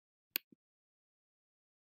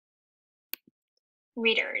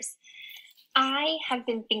Readers, I have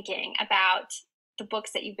been thinking about the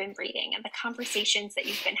books that you've been reading and the conversations that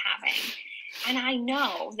you've been having. And I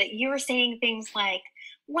know that you're saying things like,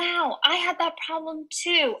 wow, I had that problem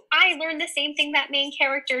too. I learned the same thing that main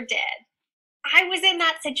character did. I was in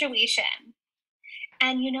that situation.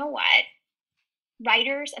 And you know what?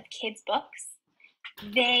 Writers of kids' books,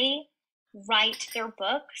 they write their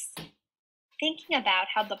books thinking about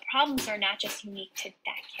how the problems are not just unique to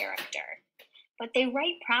that character, but they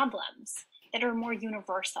write problems that are more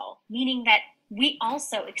universal, meaning that we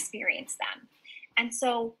also experience them. And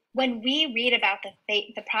so when we read about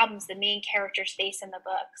the problems the main characters face in the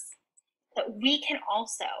books, that we can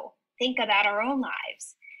also think about our own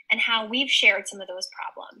lives and how we've shared some of those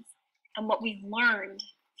problems and what we've learned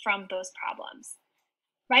from those problems.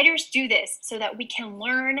 Writers do this so that we can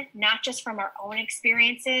learn not just from our own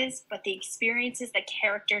experiences, but the experiences that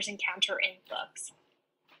characters encounter in books.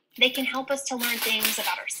 They can help us to learn things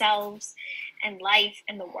about ourselves and life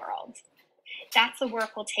and the world. That's the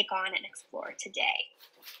work we'll take on and explore today.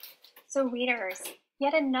 So readers,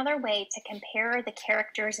 yet another way to compare the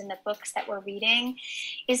characters in the books that we're reading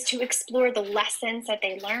is to explore the lessons that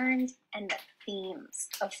they learned and the themes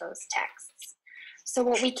of those texts. So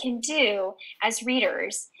what we can do as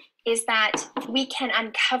readers is that we can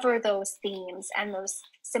uncover those themes and those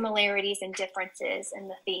similarities and differences in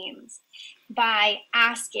the themes by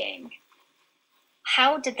asking,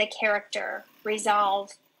 how did the character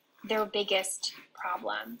resolve their biggest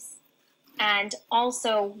problems? And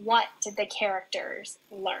also, what did the characters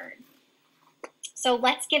learn? So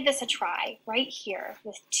let's give this a try right here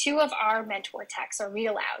with two of our mentor texts or read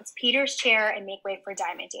alouds, Peter's Chair and Make Way for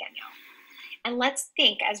Diamond Daniel. And let's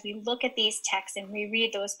think as we look at these texts and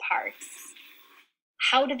reread those parts,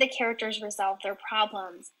 how did the characters resolve their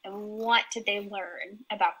problems and what did they learn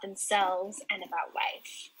about themselves and about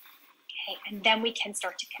life? Okay, and then we can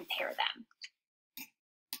start to compare them.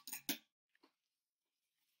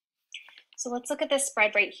 So let's look at this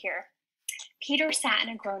spread right here. Peter sat in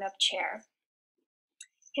a grown-up chair.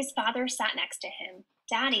 His father sat next to him.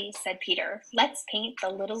 Daddy, said Peter, let's paint the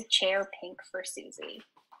little chair pink for Susie.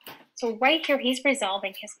 So right here, he's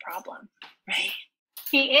resolving his problem, right?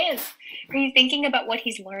 He is. Are you thinking about what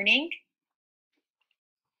he's learning?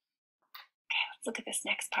 Okay, let's look at this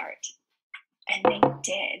next part. And they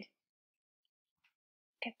did.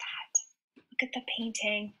 Look at that. Look at the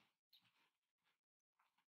painting.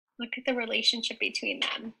 Look at the relationship between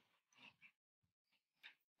them.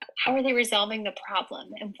 How are they resolving the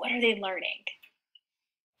problem and what are they learning?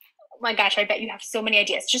 Oh my gosh, I bet you have so many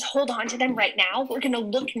ideas. Just hold on to them right now. We're going to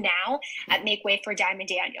look now at Make Way for Diamond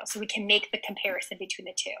Daniel so we can make the comparison between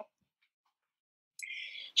the two.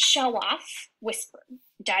 Show off,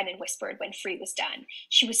 Diamond whispered when Free was done.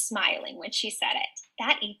 She was smiling when she said it.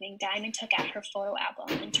 That evening, Diamond took out her photo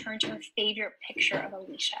album and turned to her favorite picture of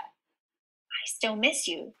Alicia. I still miss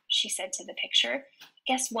you, she said to the picture.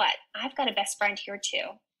 Guess what? I've got a best friend here too.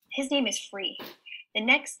 His name is Free. The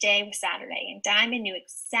next day was Saturday, and Diamond knew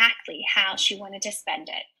exactly how she wanted to spend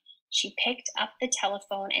it. She picked up the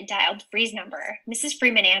telephone and dialed Free's number. Mrs.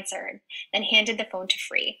 Freeman answered, then handed the phone to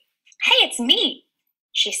Free. Hey, it's me,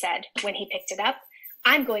 she said when he picked it up.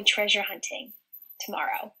 I'm going treasure hunting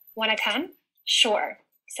tomorrow. Want to come? Sure,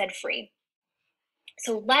 said Free.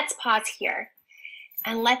 So let's pause here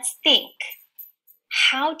and let's think.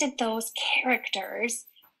 How did those characters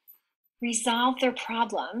resolve their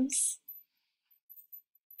problems?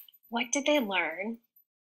 What did they learn?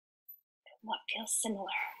 What feels similar?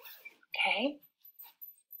 Okay.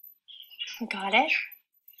 Got it?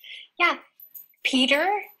 Yeah. Peter,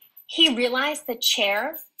 he realized the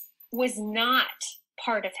chair was not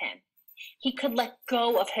part of him. He could let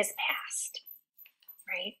go of his past,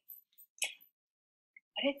 right?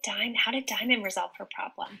 How did Diamond resolve her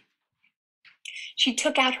problem? She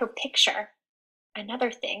took out her picture,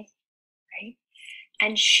 another thing, right?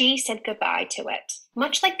 And she said goodbye to it,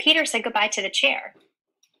 much like Peter said goodbye to the chair,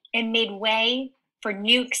 and made way for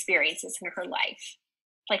new experiences in her life,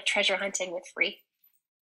 like treasure hunting with Free.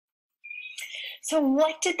 So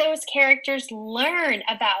what did those characters learn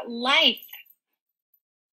about life?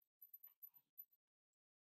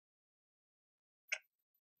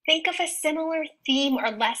 Think of a similar theme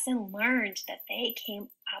or lesson learned that they came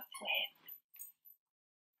up with.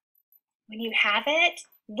 When you have it,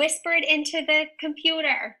 whisper it into the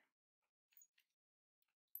computer.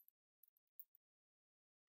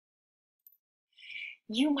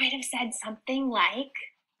 You might have said something like,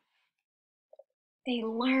 they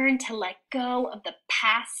learn to let go of the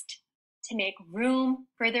past to make room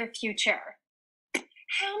for their future.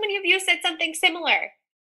 How many of you said something similar?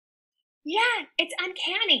 Yeah, it's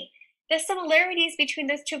uncanny. the similarities between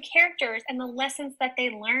those two characters and the lessons that they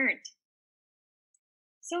learned.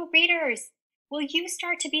 So, readers, will you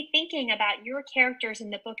start to be thinking about your characters in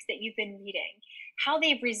the books that you've been reading, how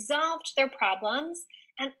they've resolved their problems,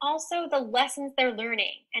 and also the lessons they're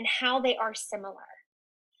learning and how they are similar?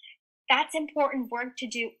 That's important work to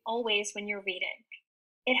do always when you're reading.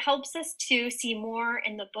 It helps us to see more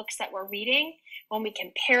in the books that we're reading when we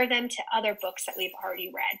compare them to other books that we've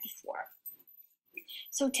already read before.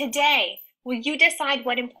 So today, will you decide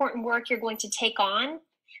what important work you're going to take on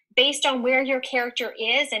based on where your character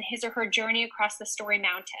is in his or her journey across the story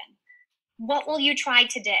mountain? What will you try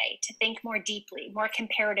today to think more deeply, more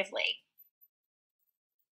comparatively?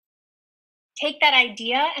 Take that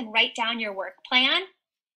idea and write down your work plan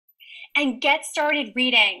and get started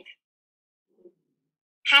reading.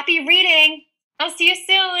 Happy reading! I'll see you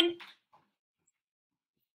soon.